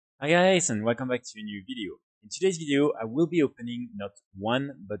Hi guys, and welcome back to a new video. In today's video, I will be opening not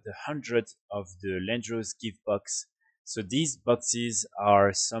one, but 100 of the LANDRO's gift box. So these boxes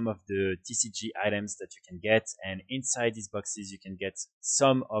are some of the TCG items that you can get, and inside these boxes you can get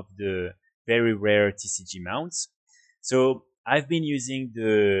some of the very rare TCG mounts. So I've been using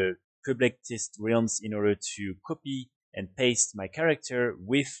the public test realms in order to copy and paste my character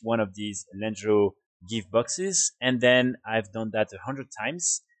with one of these LANDRO gift boxes, and then I've done that 100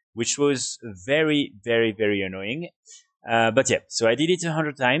 times, which was very annoying. But yeah, so I did it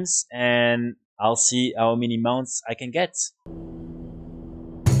 100 times and I'll see how many mounts I can get.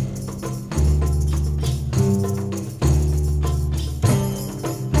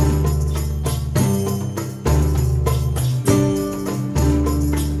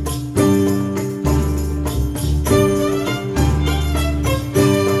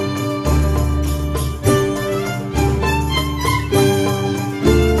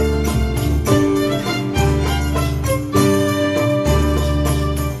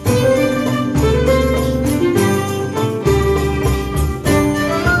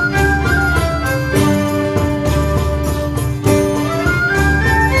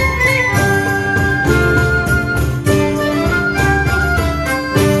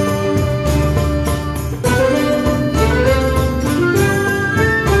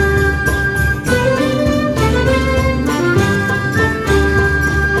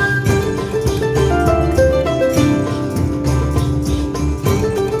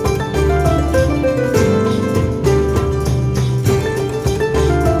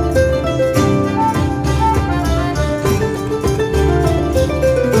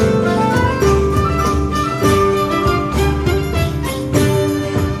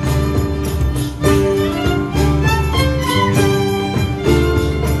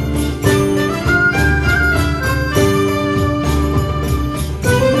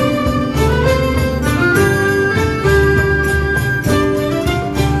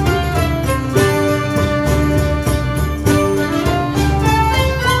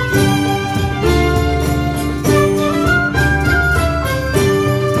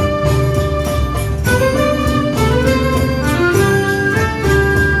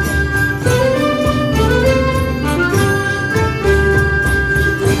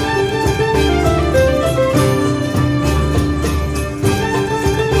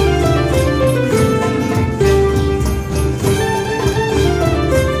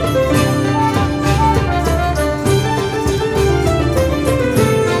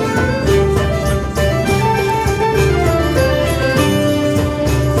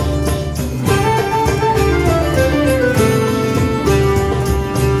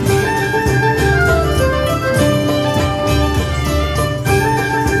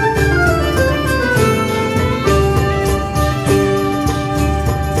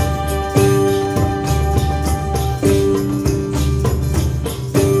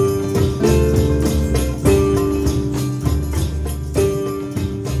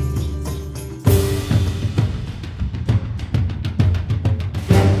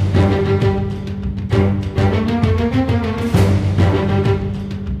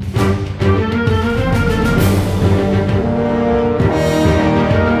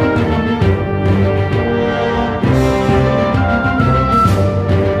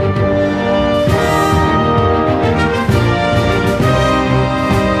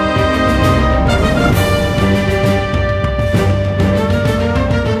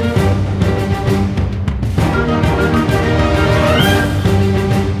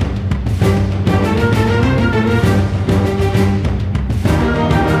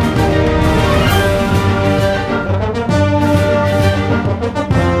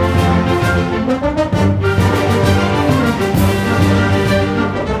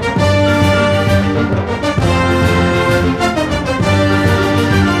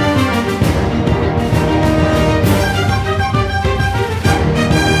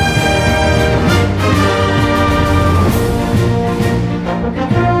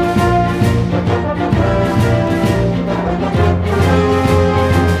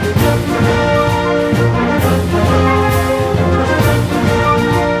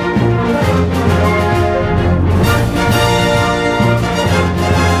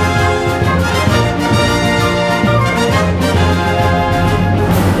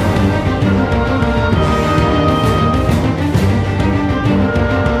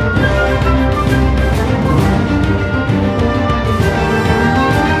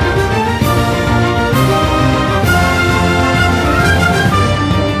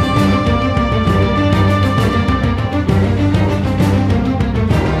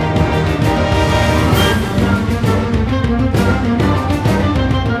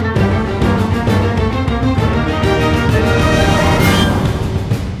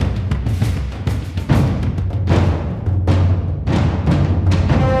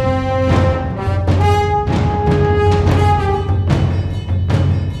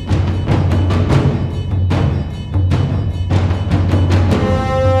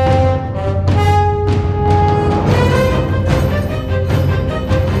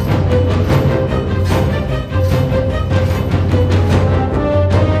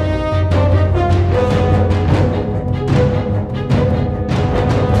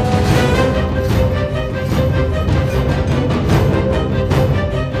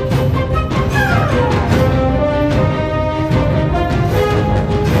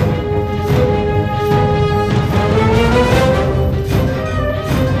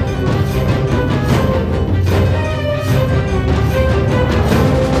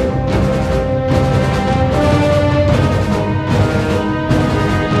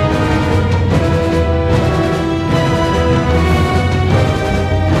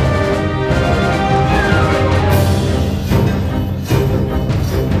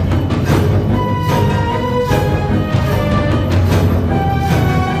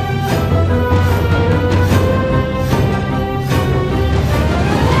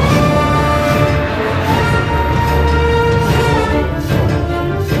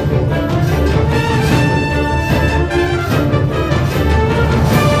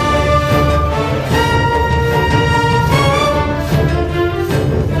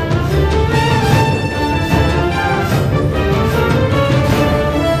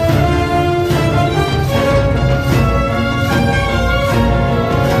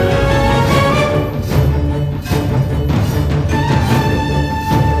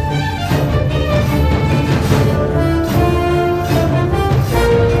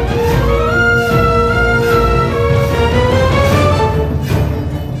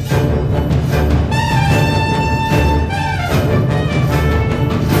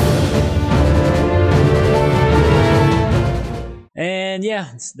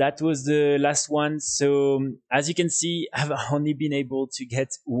 yeah, that was the last one. So as you can see, I've only been able to get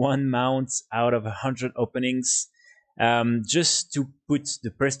one mount out of 100 openings. Just to put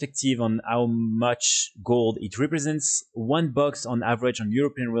the perspective on how much gold it represents, one box on average on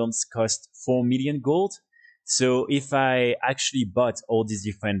European realms cost 4 million gold. So if I actually bought all these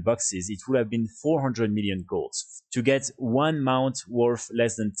different boxes, it would have been 400 million gold to get one mount worth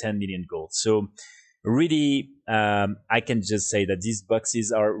less than 10 million gold. So really, I can just say that these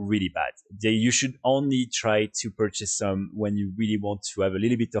boxes are really bad. You should only try to purchase some when you really want to have a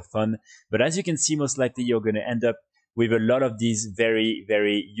little bit of fun. But as you can see, most likely you're going to end up with a lot of these very,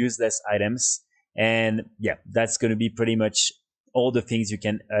 very useless items. And yeah, that's going to be pretty much all the things you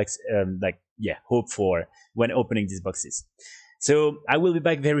can hope for when opening these boxes. So I will be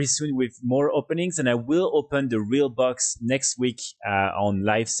back very soon with more openings, and I will open the real box next week on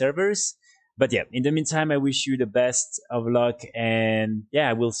live servers. But yeah, in the meantime, I wish you the best of luck, and yeah,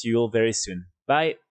 I will see you all very soon. Bye.